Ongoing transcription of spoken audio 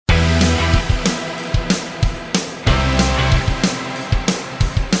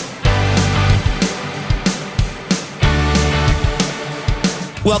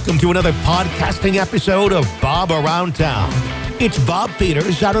Welcome to another podcasting episode of Bob Around Town. It's Bob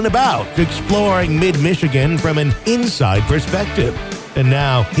Peters out and about, exploring mid-Michigan from an inside perspective. And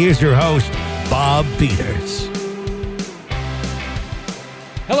now, here's your host, Bob Peters.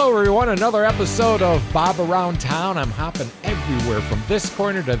 Hello, everyone. Another episode of Bob Around Town. I'm hopping everywhere from this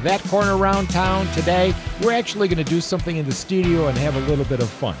corner to that corner around town. Today, we're actually going to do something in the studio and have a little bit of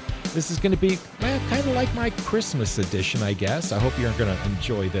fun. This is going to be kind of like my Christmas edition, I guess. I hope you're going to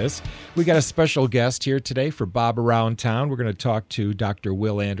enjoy this. We got a special guest here today for Bob Around Town. We're going to talk to Dr.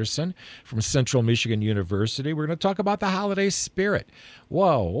 Will Anderson from Central Michigan University. We're going to talk about the holiday spirit.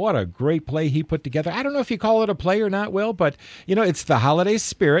 Whoa, what a great play he put together. I don't know if you call it a play or not, Will, but, you know, it's the holiday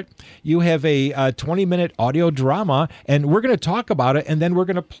spirit. You have a 20-minute audio drama, and we're going to talk about it, and then we're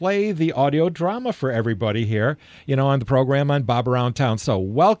going to play the audio drama for everybody here, you know, on the program on Bob Around Town. So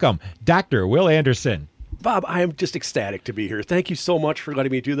welcome, Dr. Will Anderson. Bob, I am just ecstatic to be here. Thank you so much for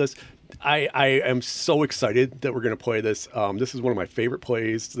letting me do this. I am so excited that we're going to play this. This is one of my favorite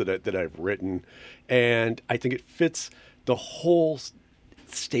plays that I've written, and I think it fits the whole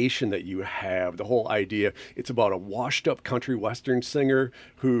station that you have, the whole idea. It's about a washed-up country western singer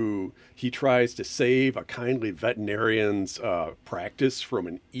who he tries to save a kindly veterinarian's practice from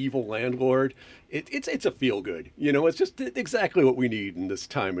an evil landlord. It's a feel-good. You know, it's just exactly what we need in this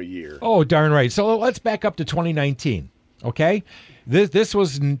time of year. Oh, darn right. So let's back up to 2019, okay? This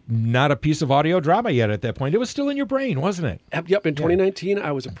was not a piece of audio drama yet at that point. It was still in your brain, wasn't it? Yep. In 2019,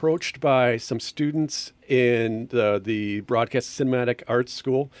 I was approached by some students in the Broadcast Cinematic Arts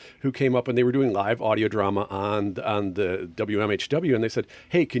School who came up and they were doing live audio drama on the WMHW, and they said,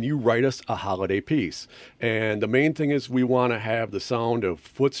 "Hey, can you write us a holiday piece?" And the main thing is we want to have the sound of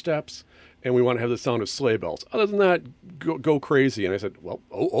footsteps and we want to have the sound of sleigh bells. Other than that, go crazy. And I said, well,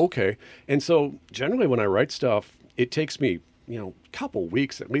 okay. And so generally when I write stuff, it takes me, a couple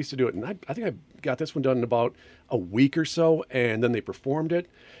weeks at least to do it. And I think I got this one done in about a week or so, and then they performed it.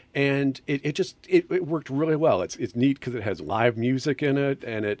 And it worked really well. It's neat because it has live music in it,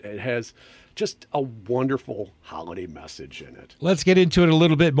 and it has just a wonderful holiday message in it. Let's get into it a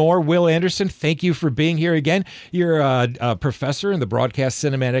little bit more. Will Anderson, thank you for being here again. You're a professor in the Broadcast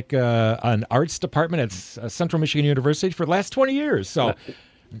Cinematic and Arts Department at Central Michigan University for the last 20 years. So,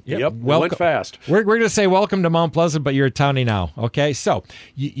 Yep, went fast. We're going to say welcome to Mount Pleasant, but you're a townie now, okay? So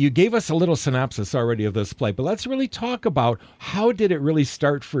you gave us a little synopsis already of this play, but let's really talk about how did it really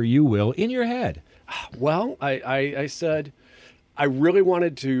start for you, Will, in your head? Well, I said I really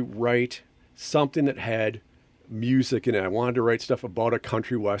wanted to write something that had music in it. I wanted to write stuff about a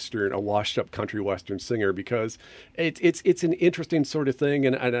country western, a washed-up country western singer, because it's an interesting sort of thing.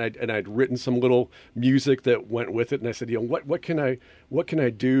 And I'd written some little music that went with it. And I said, what can I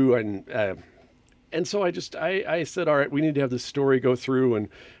do? And so I said, all right, we need to have this story go through, and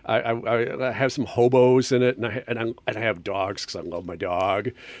I have some hobos in it, and I have dogs because I love my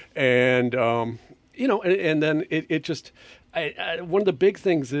dog, and and then it just. One of the big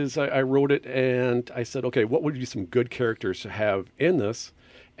things is I wrote it and I said, okay, what would be some good characters to have in this?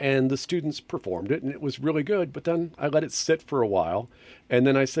 And the students performed it and it was really good. But then I let it sit for a while. And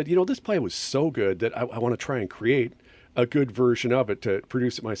then I said, this play was so good that I want to try and create a good version of it to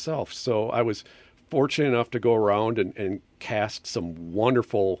produce it myself. So I was fortunate enough to go around and cast some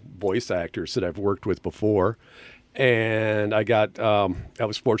wonderful voice actors that I've worked with before. And I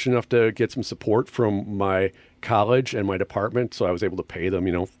was fortunate enough to get some support from my college and my department, so I was able to pay them,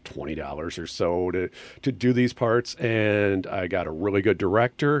 $20 or so to do these parts. And I got a really good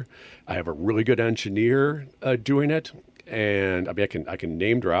director. I have a really good engineer doing it. And I mean, I can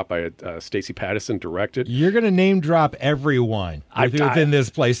name drop. I had Stacy Pattison directed. You're going to name drop everyone within this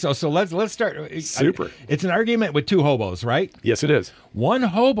place. So let's start. Super. It's an argument with two hobos, right? Yes, it is. One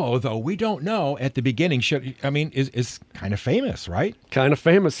hobo, though, we don't know at the beginning. Is kind of famous, right? Kind of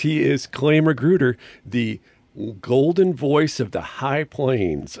famous. He is Clay Magruder, the golden voice of the High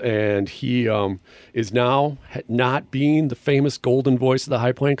Plains, and he is now not being the famous golden voice of the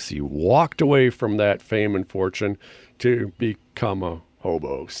High Plains. He walked away from that fame and fortune to become a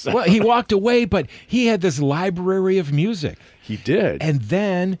hobo. So. Well, he walked away, but he had this library of music. He did. And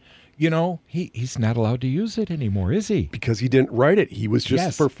then, he's not allowed to use it anymore, is he? Because he didn't write it. He was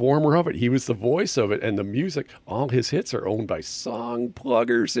just the performer of it. He was the voice of it. And the music, all his hits are owned by Song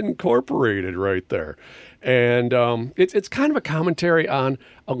Pluggers Incorporated right there. And it's kind of a commentary on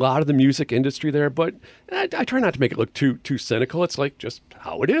a lot of the music industry there, but I try not to make it look too cynical. It's like just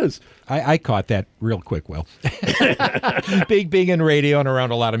how it is. I caught that real quick, Will. Being in radio and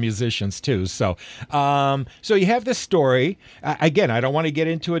around a lot of musicians too. So you have this story. Again, I don't want to get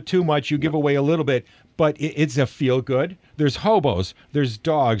into it too much. You give away a little bit. but it's a feel good. There's hobos, there's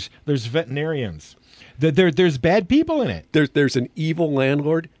dogs, there's veterinarians. There's bad people in it. There's an evil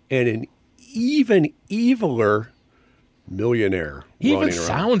landlord and an even eviler millionaire. He even running around.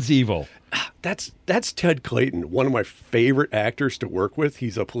 sounds evil. That's Ted Clayton, one of my favorite actors to work with.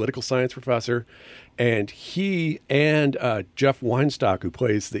 He's a political science professor, and he and Jeff Weinstock, who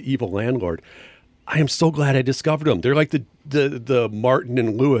plays the evil landlord, I am so glad I discovered them. They're like the Martin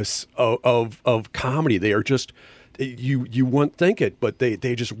and Lewis of comedy. They are just you wouldn't think it, but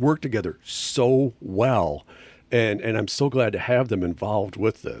they just work together so well, and I'm so glad to have them involved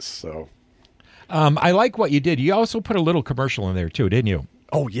with this. So, I like what you did. You also put a little commercial in there too, didn't you?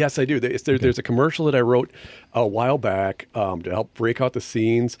 Oh, yes, I do. There's a commercial that I wrote a while back to help break out the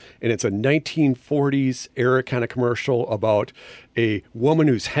scenes, and it's a 1940s era kind of commercial about a woman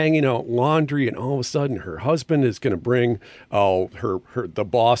who's hanging out laundry, and all of a sudden her husband is going to bring the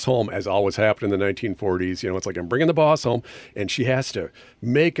boss home, as always happened in the 1940s. It's like, I'm bringing the boss home, and she has to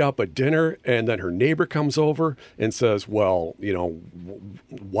make up a dinner, and then her neighbor comes over and says, well,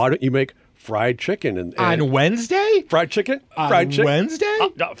 why don't you make fried chicken and on Wednesday? Fried chicken? On Wednesday?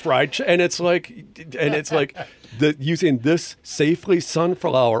 Fried chicken. And it's like using this safely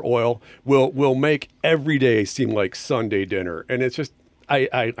sunflower oil will make every day seem like Sunday dinner. And it's just,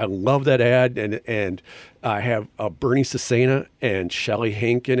 I love that ad. And I have Bernie Cesena and Shelley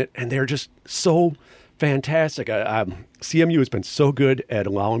Hink in it. And they're just so fantastic. CMU has been so good at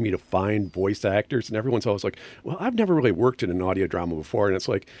allowing me to find voice actors, and everyone's always like, well, I've never really worked in an audio drama before. And it's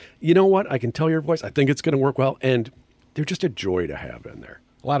like, you know what? I can tell your voice. I think it's going to work well. And they're just a joy to have in there.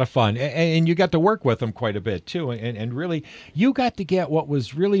 A lot of fun. And you got to work with them quite a bit, too. And really, you got to get what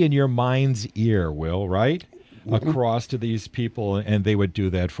was really in your mind's ear, Will, right? Across to these people, and they would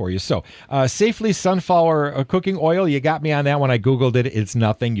do that for you. So, Safely Sunflower Cooking Oil, you got me on that one. I Googled it. It's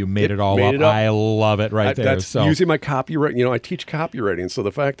nothing. You made it all up. I love it right there. That's using my copyright. I teach copywriting. So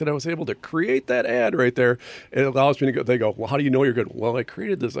the fact that I was able to create that ad right there, it allows me to go, they go, well, how do you know you're good? Well, I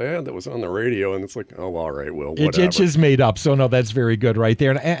created this ad that was on the radio, and it's like, oh, all right, well, whatever. It's just made up. So, no, that's very good right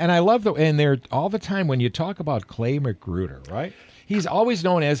there. And I love and they're all the time when you talk about Clay Magruder, right? He's always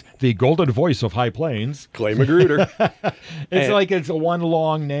known as the golden voice of High Plains. Clay Magruder. Like it's a one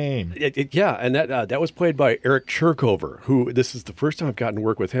long name. Yeah, and that was played by Eric Chirkover, who this is the first time I've gotten to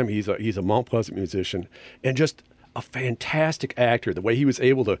work with him. He's a Mount Pleasant musician and just a fantastic actor. The way he was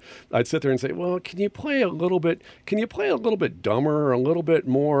able to, I'd sit there and say, well, can you play a little bit dumber or a little bit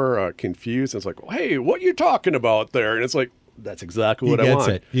more confused? And it's like, well, hey, what are you talking about there? And it's like, that's exactly what I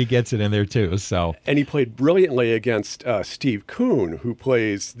want. He gets it in there too. So, and he played brilliantly against Steve Kuhn, who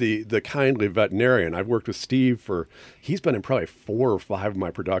plays the kindly veterinarian. I've worked with Steve he's been in probably 4 or 5 of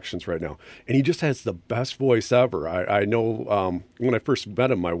my productions right now, and he just has the best voice ever. I know when I first met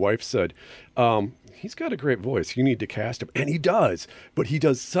him, my wife said, he's got a great voice. You need to cast him. And he does. But he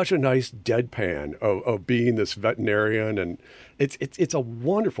does such a nice deadpan of being this veterinarian. And it's a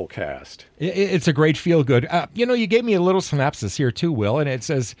wonderful cast. It's a great feel-good. You gave me a little synopsis here too, Will. And it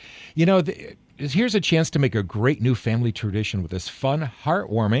says, here's a chance to make a great new family tradition with this fun,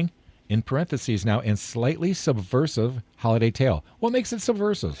 heartwarming, in parentheses now, and slightly subversive holiday tale. What makes it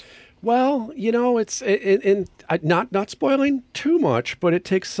subversive? Well, it's not spoiling too much, but it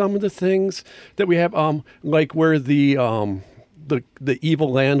takes some of the things that we have, like where the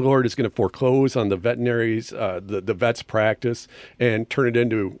evil landlord is going to foreclose on the veterinaries, the vet's practice, and turn it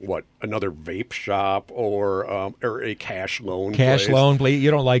into another vape shop or a cash loan. Cash loan, please. You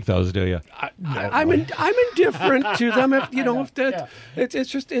don't like those, do you? I'm indifferent to them.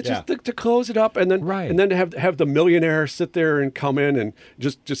 It's just to close it up, and then to have the millionaire sit there and come in and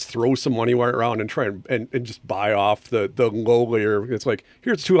just throw some money around and try and just buy off the lowlier. It's like,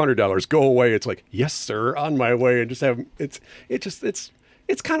 here's $200, go away. It's like, yes sir, on my way, and just have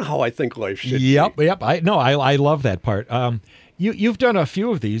it's kind of how I think life should be. Yep. I love that part. You've done a few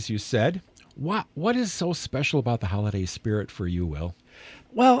of these, you said. What is so special about the holiday spirit for you, Will?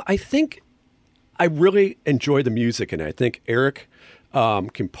 Well, I think I really enjoy the music, and I think Eric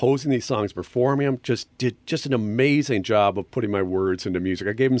composing these songs, performing them, did an amazing job of putting my words into music.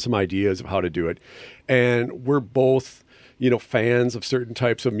 I gave him some ideas of how to do it, and we're both fans of certain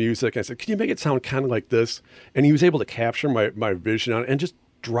types of music. I said, can you make it sound kind of like this? And he was able to capture my vision on it and just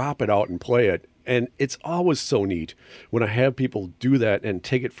drop it out and play it. And it's always so neat when I have people do that and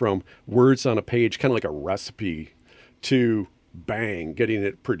take it from words on a page, kind of like a recipe, to bang, getting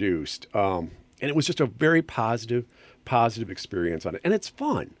it produced. And it was just a very positive experience on it. And it's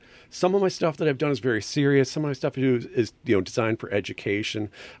fun. Some of my stuff that I've done is very serious. Some of my stuff I do is designed for education.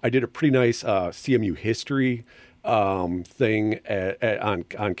 I did a pretty nice CMU history thing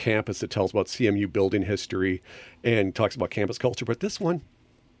on campus that tells about CMU building history and talks about campus culture. But this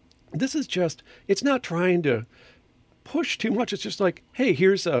is just, it's not trying to push too much. It's just like, hey,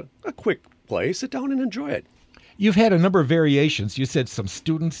 here's a quick play. Sit down and enjoy it. You've had a number of variations. You said some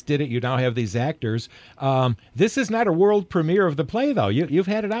students did it. You now have these actors. This is not a world premiere of the play, though. You've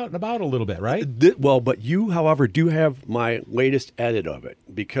had it out and about a little bit, right? But you, however, do have my latest edit of it,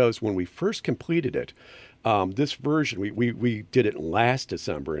 because when we first completed it, this version, we did it last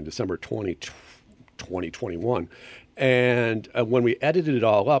December, in December 2021. And when we edited it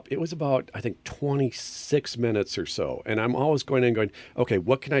all up, it was about, I think, 26 minutes or so. And I'm always going in and going, okay,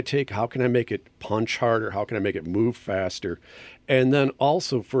 what can I take? How can I make it punch harder? How can I make it move faster? And then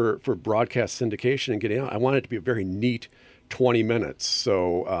also for broadcast syndication and getting out, I want it to be a very neat 20 minutes.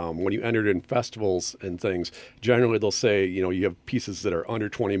 So when you enter it in festivals and things, generally they'll say, you have pieces that are under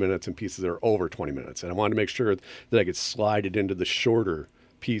 20 minutes and pieces that are over 20 minutes. And I wanted to make sure that I could slide it into the shorter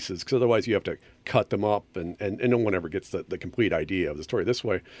pieces, because otherwise you have to cut them up and no one ever gets the complete idea of the story. This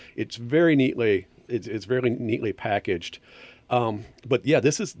way, it's very neatly packaged. But yeah,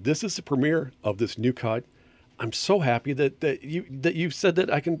 this is the premiere of this new cut. I'm so happy that you said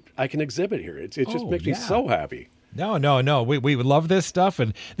that I can exhibit here. It just makes me so happy. No. We would love this stuff,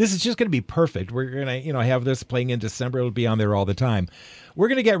 and this is just going to be perfect. We're going to have this playing in December. It'll be on there all the time. We're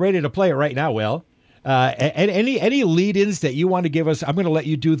going to get ready to play it right now, Will. And any lead-ins that you want to give us, I'm going to let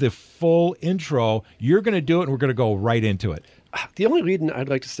you do the full intro. You're going to do it, and we're going to go right into it. The only lead-in I'd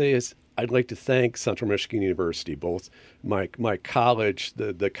like to say is I'd like to thank Central Michigan University, both my college,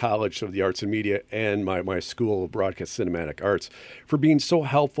 the College of the Arts and Media, and my School of Broadcast Cinematic Arts, for being so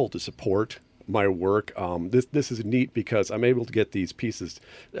helpful to support my work. This is neat because I'm able to get these pieces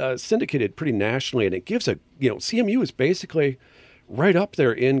syndicated pretty nationally, and it gives CMU is basically right up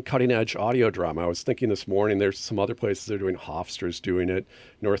there in cutting-edge audio drama. I was thinking this morning, there's some other places they're doing. Hofstra's doing it,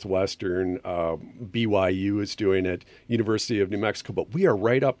 Northwestern, BYU is doing it, University of New Mexico. But we are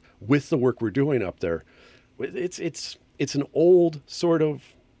right up with the work we're doing up there. It's an old sort of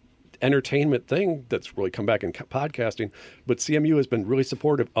entertainment thing that's really come back in podcasting, but CMU has been really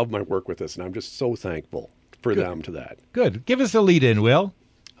supportive of my work with this, and I'm just so thankful for them to that. Good. Give us a lead-in, Will.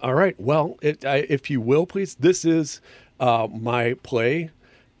 All right. Well, if you will, please, this is my play.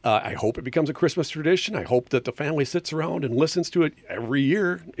 I hope it becomes a Christmas tradition. I hope that the family sits around and listens to it every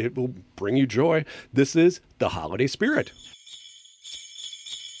year. It will bring you joy. This is The Holiday Spirit.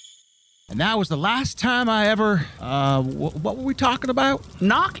 And that was the last time I ever, what were we talking about?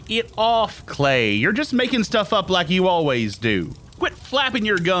 Knock it off, Clay. You're just making stuff up like you always do. Quit flapping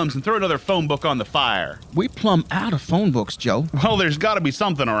your gums and throw another phone book on the fire. We plumb out of phone books, Joe. Well, there's got to be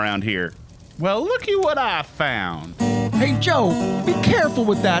something around here. Well, looky what I found. Hey, Joe, be careful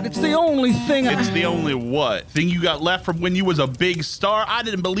with that. It's the only thing It's the only what? Thing you got left from when you was a big star? I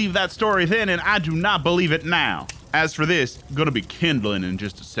didn't believe that story then, and I do not believe it now. As for this, I'm gonna be kindling in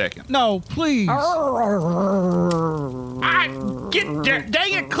just a second. No, please. Dang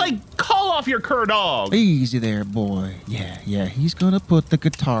it, Clay, call off your cur dog. Easy there, boy. Yeah, he's gonna put the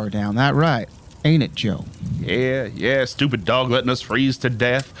guitar down. That right. Ain't it, Joe? Yeah, stupid dog letting us freeze to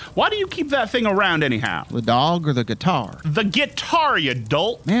death. Why do you keep that thing around anyhow? The dog or the guitar? The guitar, you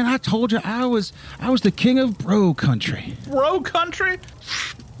dolt. Man, I told you I was the king of bro country. Bro country?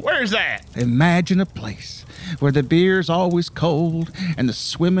 Where's that? Imagine a place where the beer's always cold and the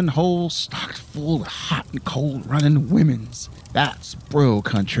swimming hole's stocked full of hot and cold running women's. That's bro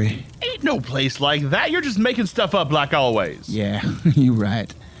country. Ain't no place like that. You're just making stuff up like always. Yeah, you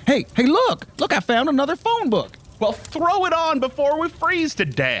right. Hey, look, I found another phone book. Well, throw it on before we freeze to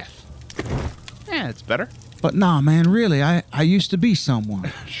death. Yeah, it's better. But nah, man, really, I used to be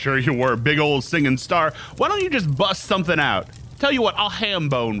someone. Sure you were, big old singing star. Why don't you just bust something out? Tell you what, I'll ham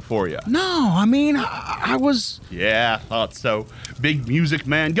bone for you. No, I mean, I was... Yeah, I thought so. Big music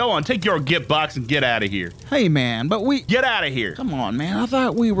man. Go on, take your git box and get out of here. Hey, man, but we... Get out of here. Come on, man, I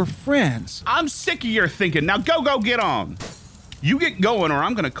thought we were friends. I'm sick of your thinking. Now go get on. You get going or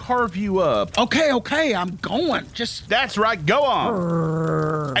I'm going to carve you up. Okay, I'm going. Just... That's right, go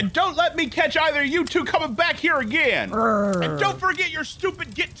on. And don't let me catch either of you two coming back here again. And don't forget your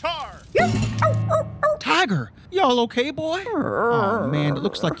stupid guitar. Tiger, y'all okay, boy? Oh, man, it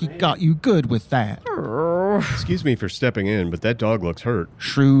looks like he got you good with that. Excuse me for stepping in, but that dog looks hurt.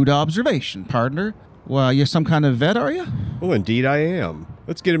 Shrewd observation, partner. Well, you some kind of vet, are you? Well, indeed I am.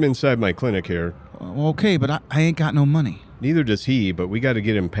 Let's get him inside my clinic here. Okay, but I ain't got no money. Neither does he, but we got to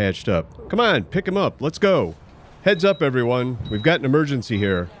get him patched up. Come on, pick him up. Let's go. Heads up, everyone. We've got an emergency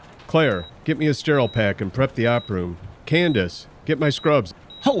here. Claire, get me a sterile pack and prep the op room. Candace, get my scrubs.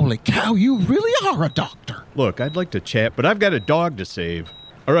 Holy cow, you really are a doctor. Look, I'd like to chat, but I've got a dog to save.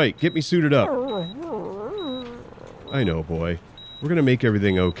 All right, get me suited up. I know, boy. We're going to make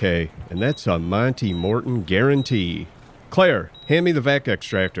everything okay, and that's a Monty Morton guarantee. Claire, hand me the vac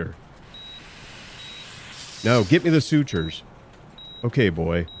extractor. Now, get me the sutures. Okay,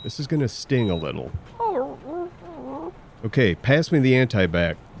 boy, this is going to sting a little. Okay, pass me the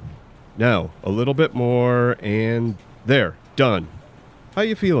anti-bac. Now, a little bit more, and there, done. How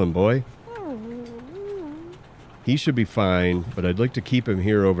you feeling, boy? He should be fine, but I'd like to keep him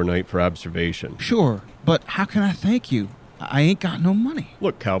here overnight for observation. Sure, but how can I thank you? I ain't got no money.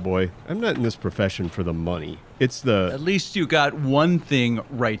 Look, cowboy, I'm not in this profession for the money. It's the... At least you got one thing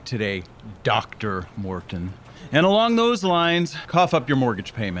right today, Dr. Morton. And along those lines, cough up your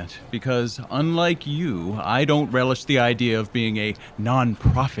mortgage payment, because unlike you, I don't relish the idea of being a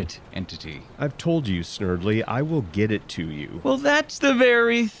non-profit entity. I've told you, Snurdly, I will get it to you. Well, that's the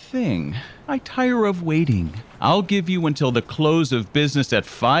very thing. I tire of waiting. I'll give you until the close of business at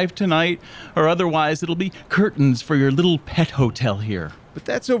 5 tonight, or otherwise it'll be curtains for your little pet hotel here. But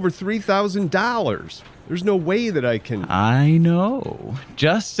that's over $3,000. There's no way that I can... I know.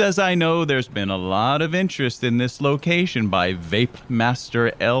 Just as I know there's been a lot of interest in this location by Vape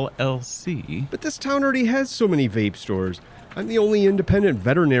Master LLC. But this town already has so many vape stores. I'm the only independent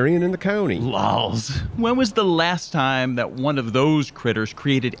veterinarian in the county. Lols. When was the last time that one of those critters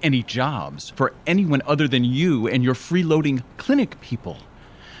created any jobs for anyone other than you and your freeloading clinic people?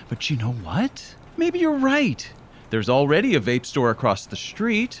 But you know what? Maybe you're right. There's already a vape store across the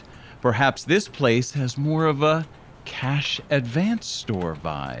street. Perhaps this place has more of a cash advance store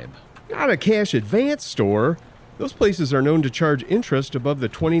vibe. Not a cash advance store. Those places are known to charge interest above the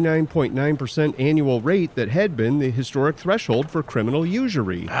 29.9% annual rate that had been the historic threshold for criminal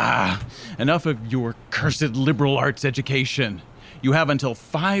usury. Enough of your cursed liberal arts education. You have until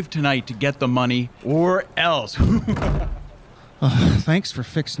 5 tonight to get the money, or else. Thanks for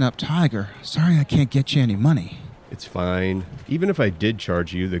fixing up Tiger. Sorry I can't get you any money. It's fine. Even if I did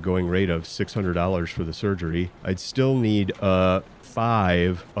charge you the going rate of $600 for the surgery, I'd still need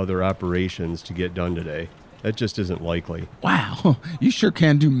 5 other operations to get done today. That just isn't likely. Wow, you sure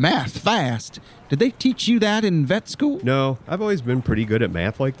can do math fast. Did they teach you that in vet school? No, I've always been pretty good at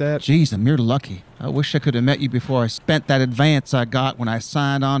math like that. Jeez, you're lucky. I wish I could have met you before I spent that advance I got when I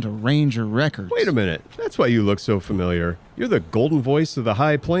signed on to Ranger Records. Wait a minute. That's why you look so familiar. You're the golden voice of the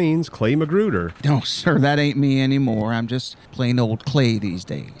High Plains, Clay Magruder. No, sir, that ain't me anymore. I'm just plain old Clay these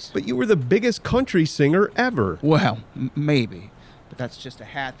days. But you were the biggest country singer ever. Well, maybe. But that's just a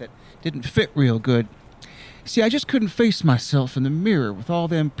hat that didn't fit real good. See, I just couldn't face myself in the mirror with all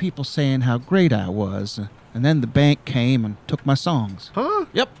them people saying how great I was. And then the bank came and took my songs. Huh?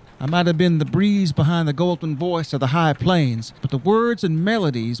 Yep. I might have been the breeze behind the golden voice of the High Plains, but the words and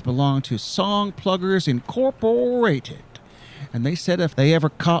melodies belong to Song Pluggers Incorporated. And they said if they ever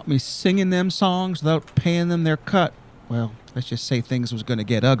caught me singing them songs without paying them their cut, well, let's just say things was going to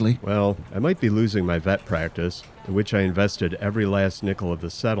get ugly. Well, I might be losing my vet practice, in which I invested every last nickel of the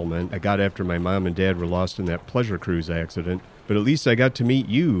settlement I got after my mom and dad were lost in that pleasure cruise accident. But at least I got to meet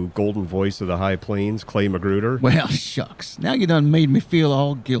you, golden voice of the High Plains, Clay Magruder. Well, shucks. Now you done made me feel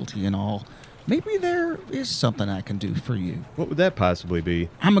all guilty and all. Maybe there is something I can do for you. What would that possibly be?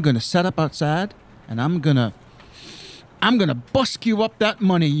 I'm going to set up outside, and I'm going to busk you up that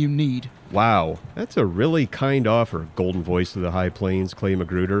money you need. Wow, that's a really kind offer, golden voice of the High Plains, Clay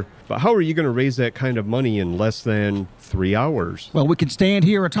Magruder. But how are you going to raise that kind of money in less than 3 hours? Well, we can stand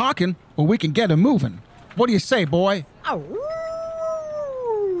here a-talking, or we can get a-moving. What do you say, boy?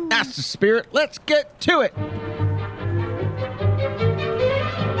 That's the spirit. Let's get to it.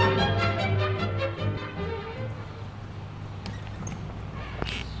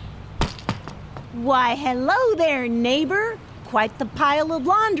 Why, hello there, neighbor. Quite the pile of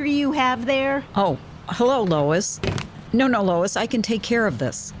laundry you have there. Oh, hello, Lois. No, Lois, I can take care of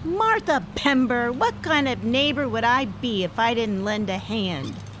this. Martha Pember, what kind of neighbor would I be if I didn't lend a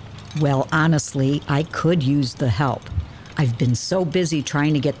hand? Well, honestly, I could use the help. I've been so busy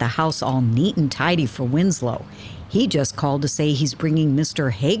trying to get the house all neat and tidy for Winslow. He just called to say he's bringing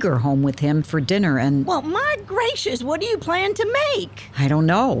Mr. Hager home with him for dinner and... Well, my gracious, what do you plan to make? I don't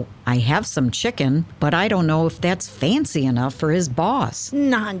know. I have some chicken, but I don't know if that's fancy enough for his boss.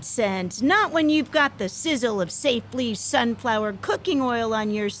 Nonsense. Not when you've got the sizzle of Safely sunflower cooking oil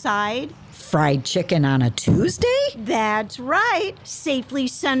on your side. Fried chicken on a Tuesday? That's right. Safely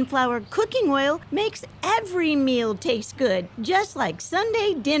sunflower cooking oil makes every meal taste good, just like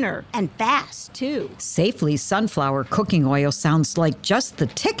Sunday dinner. And fast, too. Safely sunflower cooking oil sounds like just the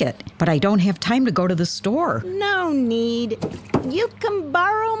ticket, but I don't have time to go to the store. No need. You can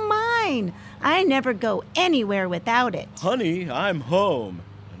borrow mine. I never go anywhere without it. Honey, I'm home,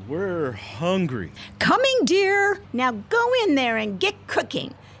 and we're hungry. Coming, dear. Now go in there and get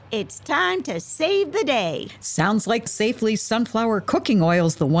cooking. It's time to save the day. Sounds like Safely Sunflower Cooking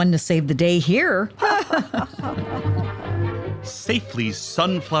Oil's the one to save the day here. Safely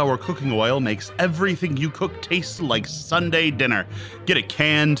Sunflower Cooking Oil makes everything you cook taste like Sunday dinner. Get a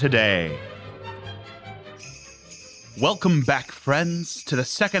can today. Welcome back, friends, to the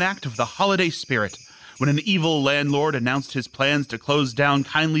second act of The Holiday Spirit. When an evil landlord announced his plans to close down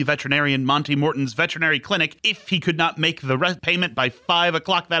kindly veterinarian Monty Morton's veterinary clinic if he could not make the rent payment by 5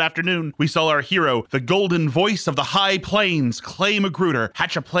 o'clock that afternoon, we saw our hero, the golden voice of the High Plains, Clay Magruder,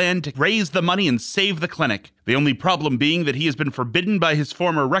 hatch a plan to raise the money and save the clinic. The only problem being that he has been forbidden by his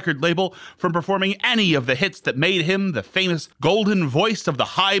former record label from performing any of the hits that made him the famous golden voice of the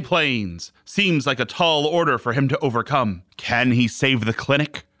High Plains. Seems like a tall order for him to overcome. Can he save the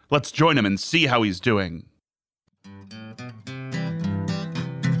clinic? Let's join him and see how he's doing.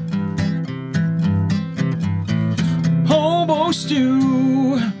 Hobo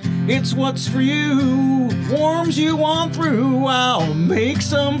stew, it's what's for you. Warms you on through, I'll make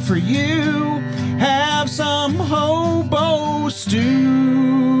some for you. Have some hobo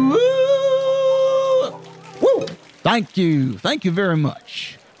stew. Woo! Thank you very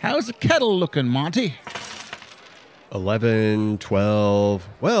much. How's the kettle looking, Monty? 11, 12.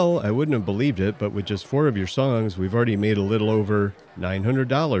 Well, I wouldn't have believed it, but with just 4 of your songs, we've already made a little over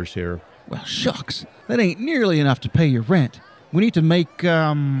 $900 here. Well, shucks. That ain't nearly enough to pay your rent. We need to make,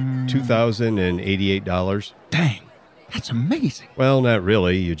 $2,088. Dang, that's amazing. Well, not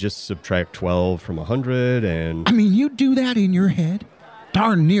really. You just subtract 12 from 100 and... I mean, you do that in your head?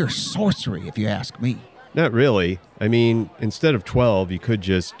 Darn near sorcery, if you ask me. Not really. I mean, instead of 12, you could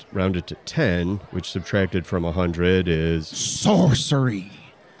just round it to 10, which subtracted from 100 is... sorcery.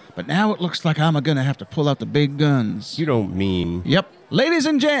 But now it looks like I'm going to have to pull out the big guns. You don't mean... Yep. Ladies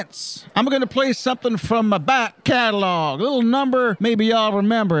and gents, I'm going to play something from my back catalog. A little number, maybe y'all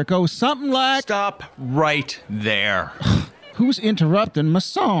remember. It goes something like... Stop right there. Who's interrupting my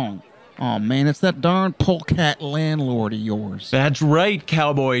song? Oh, man, it's that darn polecat landlord of yours. That's right,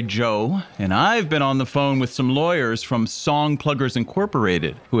 Cowboy Joe. And I've been on the phone with some lawyers from Song Pluggers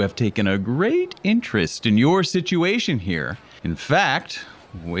Incorporated who have taken a great interest in your situation here. In fact,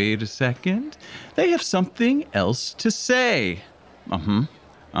 wait a second. They have something else to say.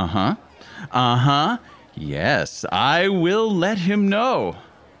 Yes, I will let him know.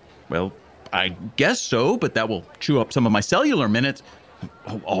 Well, I guess so, but that will chew up some of my cellular minutes.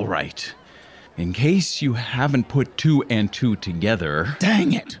 Oh, all right. In case you haven't put 2 and 2 together...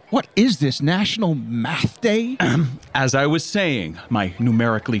 Dang it! What is this, National Math Day? As I was saying, my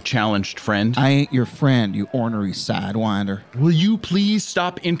numerically challenged friend... I ain't your friend, you ornery sidewinder. Will you please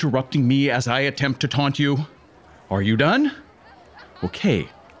stop interrupting me as I attempt to taunt you? Are you done? Okay,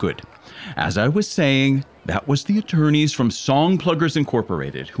 good. As I was saying, that was the attorneys from Song Pluggers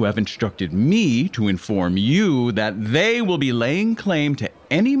Incorporated who have instructed me to inform you that they will be laying claim to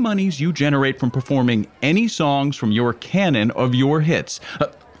any monies you generate from performing any songs from your canon of your hits.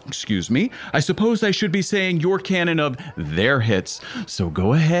 Excuse me, I suppose I should be saying your canon of their hits. So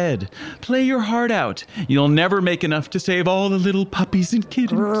go ahead, play your heart out. You'll never make enough to save all the little puppies and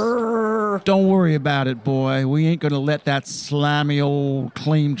kittens. Don't worry about it, boy. We ain't gonna let that slimy old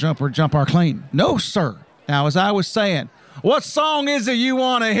claim jumper jump our claim. No, sir. Now, as I was saying, what song is it you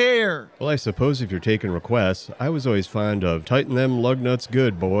want to hear? Well, I suppose if you're taking requests, I was always fond of Tighten Them Lug Nuts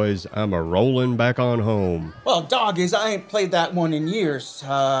Good, boys. I'm a rollin' back on home. Well, doggies, I ain't played that one in years.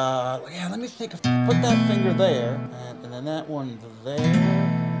 Yeah, let me think. Put that finger there, and then that one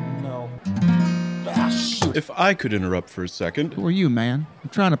there. No. Ah, shoot. If I could interrupt for a second. Who are you, man? I'm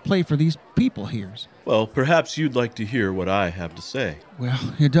trying to play for these people here. Well, perhaps you'd like to hear what I have to say. Well,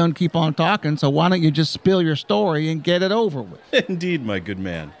 you done keep on talking, so why don't you just spill your story and get it over with? Indeed, my good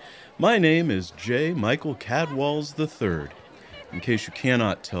man. My name is J. Michael Cadwalls III. In case you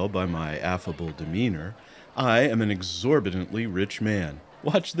cannot tell by my affable demeanor, I am an exorbitantly rich man.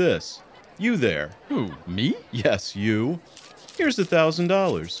 Watch this. You there. Who, me? Yes, you. Here's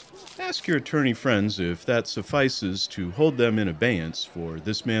 $1,000. Ask your attorney friends if that suffices to hold them in abeyance for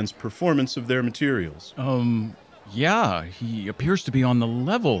this man's performance of their materials. Yeah, he appears to be on the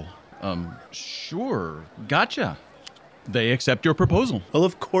level. Sure, gotcha. They accept your proposal. Well,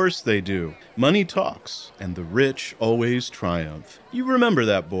 of course they do. Money talks, and the rich always triumph. You remember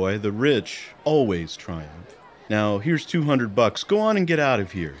that, boy. The rich always triumph. Now, here's $200. Go on and get out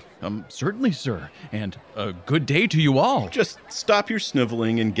of here. Certainly, sir. And a good day to you all. Just stop your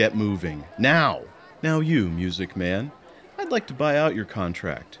sniveling and get moving. Now. Now you, music man. I'd I'd like to buy out your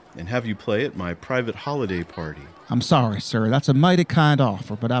contract and have you play at my private holiday party. I'm sorry, sir. That's a mighty kind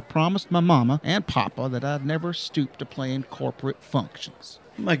offer, but I promised my mama and papa that I'd never stoop to playing corporate functions.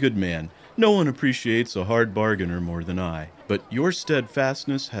 My good man, no one appreciates a hard bargainer more than I, but your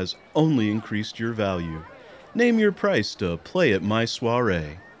steadfastness has only increased your value. Name your price to play at my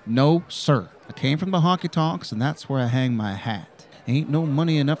soiree. No, sir. I came from the honky-tonks, and that's where I hang my hat. Ain't no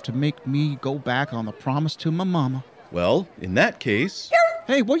money enough to make me go back on the promise to my mama. Well, in that case...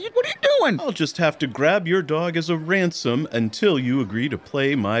 Hey, what are you doing? I'll just have to grab your dog as a ransom until you agree to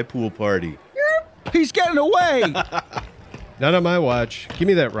play my pool party. He's getting away! Not on my watch. Give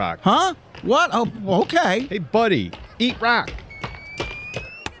me that rock. Huh? What? Oh, okay. Hey, buddy, eat rock.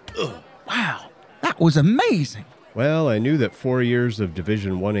 Wow, that was amazing. Well, I knew that 4 years of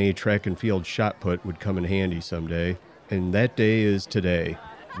Division 1A track and field shot put would come in handy someday. And that day is today,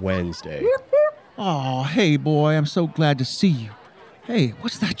 Wednesday. Oh, hey, boy, I'm so glad to see you. Hey,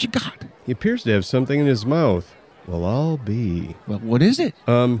 what's that you got? He appears to have something in his mouth. Well, I'll be. Well, what is it?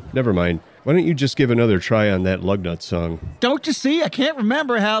 Never mind. Why don't you just give another try on that Lugnut song? Don't you see? I can't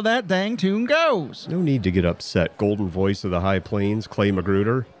remember how that dang tune goes. No need to get upset, golden voice of the high plains, Clay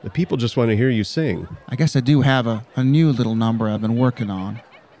Magruder. The people just want to hear you sing. I guess I do have a new little number I've been working on.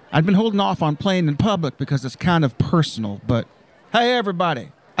 I'd been holding off on playing in public because it's kind of personal, but hey,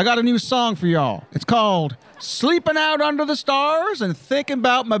 everybody, I got a new song for y'all. It's called Sleeping Out Under the Stars and Thinking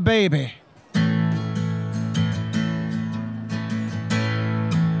About My Baby.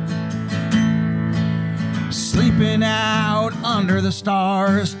 Sleeping out under the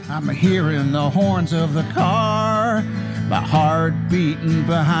stars, I'm hearing the horns of the car, my heart beating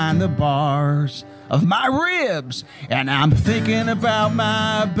behind the bars of my ribs, and I'm thinking about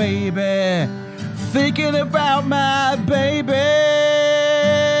my baby, thinking about my baby.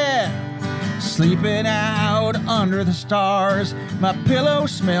 Sleeping out under the stars, my pillow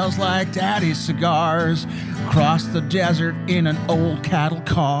smells like daddy's cigars, across the desert in an old cattle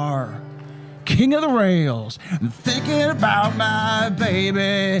car. King of the rails, thinking about my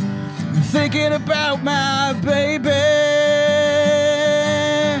baby, thinking about my baby.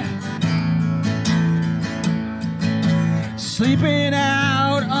 Sleeping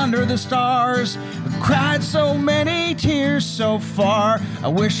out under the stars, cried so many tears so far. I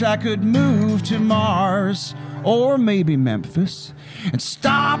wish I could move to Mars or maybe Memphis and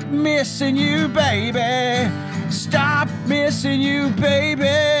stop missing you, baby. Stop missing you, baby.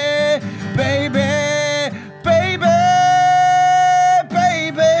 Baby, baby,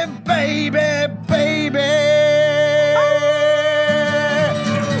 baby, baby, baby.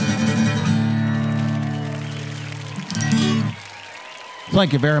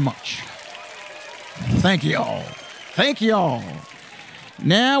 Thank you very much. Thank you all. Thank you all.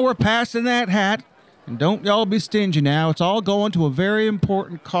 Now we're passing that hat. And don't y'all be stingy now. It's all going to a very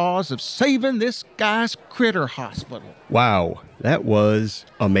important cause of saving this guy's critter hospital. Wow, that was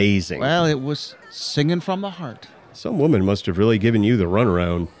amazing. Well, it was singing from the heart. Some woman must have really given you the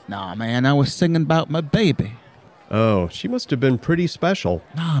runaround. Nah, man, I was singing about my baby. Oh, she must have been pretty special.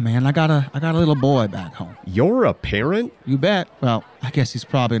 Nah, man, I got a little boy back home. You're a parent? You bet. Well, I guess he's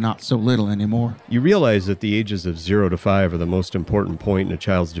probably not so little anymore. You realize that the ages of 0 to 5 are the most important point in a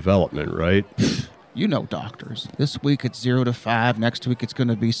child's development, right? You know doctors. This week it's 0 to 5. Next week it's going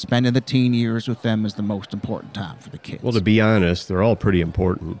to be spending the teen years with them as the most important time for the kids. Well, to be honest, they're all pretty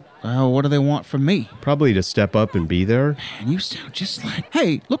important. Well, what do they want from me? Probably to step up and be there. Man, you sound just like...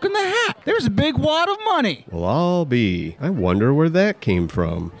 Hey, look in the hat. There's a big wad of money. Well, I'll be. I wonder where that came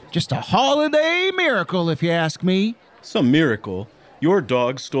from. Just a holiday miracle, if you ask me. Some miracle. Your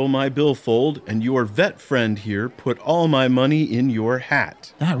dog stole my billfold, and your vet friend here put all my money in your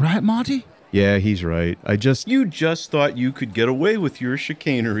hat. That right, Monty? Yeah, he's right. You just thought you could get away with your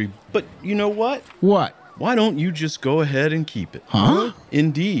chicanery, but you know what? What? Why don't you just go ahead and keep it? Huh?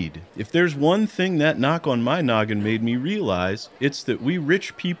 Indeed. If there's one thing that knock on my noggin made me realize, it's that we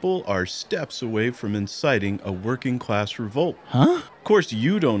rich people are steps away from inciting a working class revolt. Huh? Of course,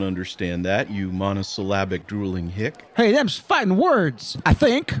 you don't understand that, you monosyllabic drooling hick. Hey, them's fighting words, I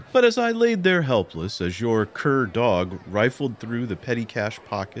think. But as I laid there helpless, as your cur dog rifled through the petty cash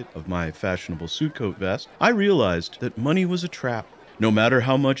pocket of my fashionable suitcoat vest, I realized that money was a trap. No matter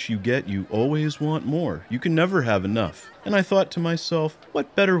how much you get, you always want more. You can never have enough. And I thought to myself,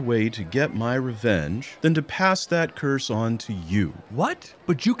 what better way to get my revenge than to pass that curse on to you? What?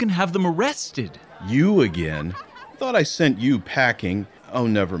 But you can have them arrested. You again? Thought I sent you packing. Oh,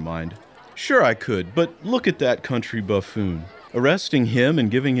 never mind. Sure I could, but look at that country buffoon. Arresting him and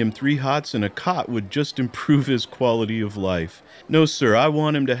giving him 3 hots and a cot would just improve his quality of life. No, sir, I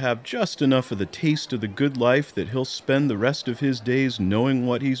want him to have just enough of the taste of the good life that he'll spend the rest of his days knowing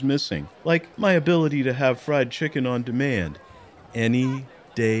what he's missing. Like my ability to have fried chicken on demand. Any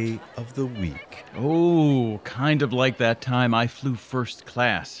day of the week. Oh, kind of like that time I flew first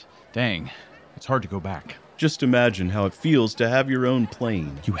class. Dang, it's hard to go back. Just imagine how it feels to have your own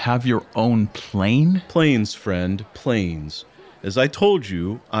plane. You have your own plane? Planes, friend, planes. As I told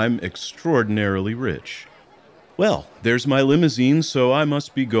you, I'm extraordinarily rich. Well, there's my limousine, so I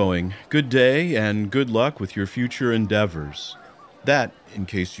must be going. Good day and good luck with your future endeavors. That, in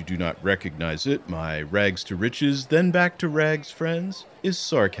case you do not recognize it, my rags to riches, then back to rags, friends, is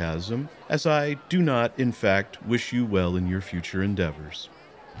sarcasm, as I do not, in fact, wish you well in your future endeavors.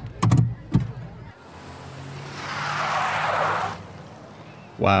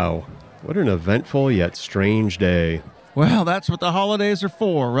 Wow, what an eventful yet strange day. Well, that's what the holidays are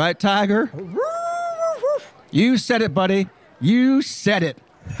for, right, Tiger? You said it, buddy. You said it.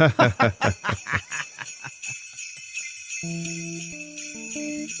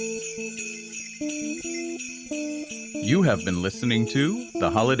 You have been listening to The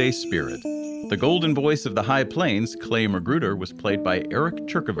Holiday Spirit. The golden voice of the High Plains, Clay Magruder, was played by Eric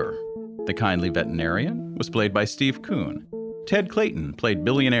Cherkover. The kindly veterinarian was played by Steve Kuhn. Ted Clayton played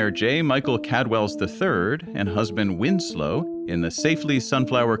billionaire J. Michael Cadwells III and husband Winslow in the Safely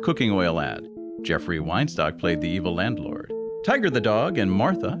Sunflower Cooking Oil ad. Jeffrey Weinstock played the evil landlord. Tiger the dog and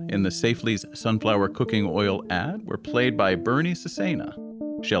Martha in the Safely's Sunflower Cooking Oil ad were played by Bernie Cesena.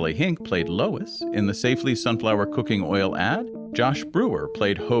 Shelley Hink played Lois in the Safely Sunflower Cooking Oil ad. Josh Brewer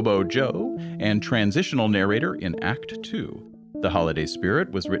played Hobo Joe and transitional narrator in Act 2. The Holiday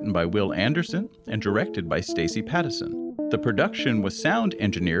Spirit was written by Will Anderson and directed by Stacy Pattison. The production was sound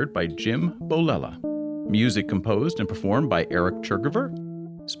engineered by Jim Bolella. Music composed and performed by Eric Cherkover.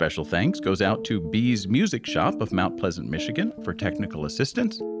 Special thanks goes out to Bee's Music Shop of Mount Pleasant, Michigan for technical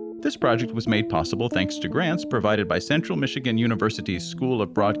assistance. This project was made possible thanks to grants provided by Central Michigan University's School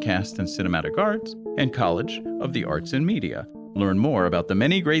of Broadcast and Cinematic Arts and College of the Arts and Media. Learn more about the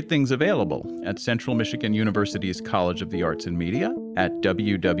many great things available at Central Michigan University's College of the Arts and Media at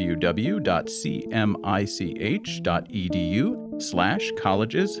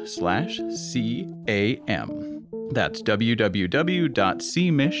www.cmich.edu/colleges/CAM. That's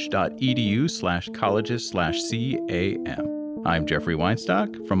www.cmich.edu/colleges/CAM. I'm Jeffrey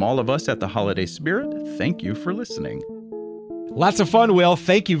Weinstock. From all of us at The Holiday Spirit, thank you for listening. Lots of fun, Will.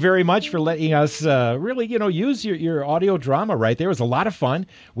 Thank you very much for letting us really, use your audio drama right there. It was a lot of fun.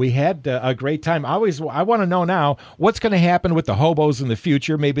 We had a great time. I want to know now what's going to happen with the hobos in the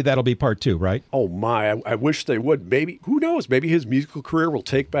future. Maybe that'll be part 2, right? Oh, my. I wish they would. Maybe, who knows? Maybe his musical career will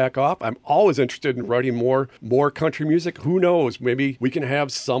take back off. I'm always interested in writing more country music. Who knows? Maybe we can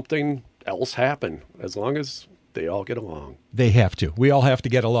have something else happen as long as they all get along. They have to. We all have to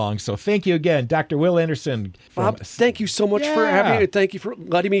get along. So thank you again, Dr. Will Anderson. Bob, thank you so much for having me. Thank you for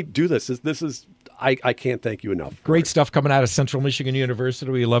letting me do this. This is I can't thank you enough. Great stuff coming out of Central Michigan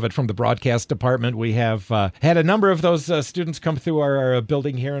University. We love it from the broadcast department. We have had a number of those students come through our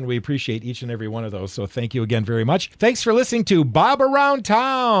building here, and we appreciate each and every one of those. So thank you again very much. Thanks for listening to Bob Around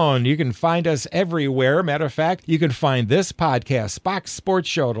Town. You can find us everywhere. Matter of fact, you can find this podcast, Spock Sports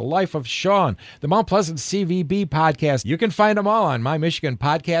Show, The Life of Sean, the Mount Pleasant CVB podcast. You can find them all on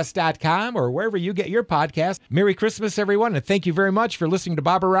mymichiganpodcast.com or wherever you get your podcast. Merry Christmas, everyone, and thank you very much for listening to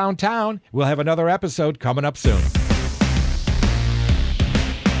Bob Around Town. We'll have another episode coming up soon.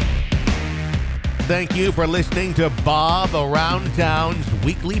 Thank you for listening to Bob Around Town's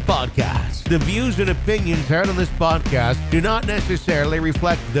weekly podcast. The views and opinions heard on this podcast do not necessarily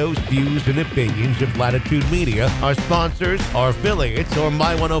reflect those views and opinions of Latitude Media, our sponsors, our affiliates, or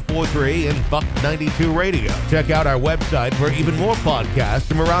My 104.3 and Buck 92 Radio. Check out our website for even more podcasts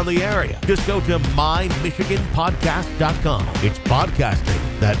from around the area. Just go to mymichiganpodcast.com. It's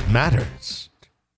podcasting that matters.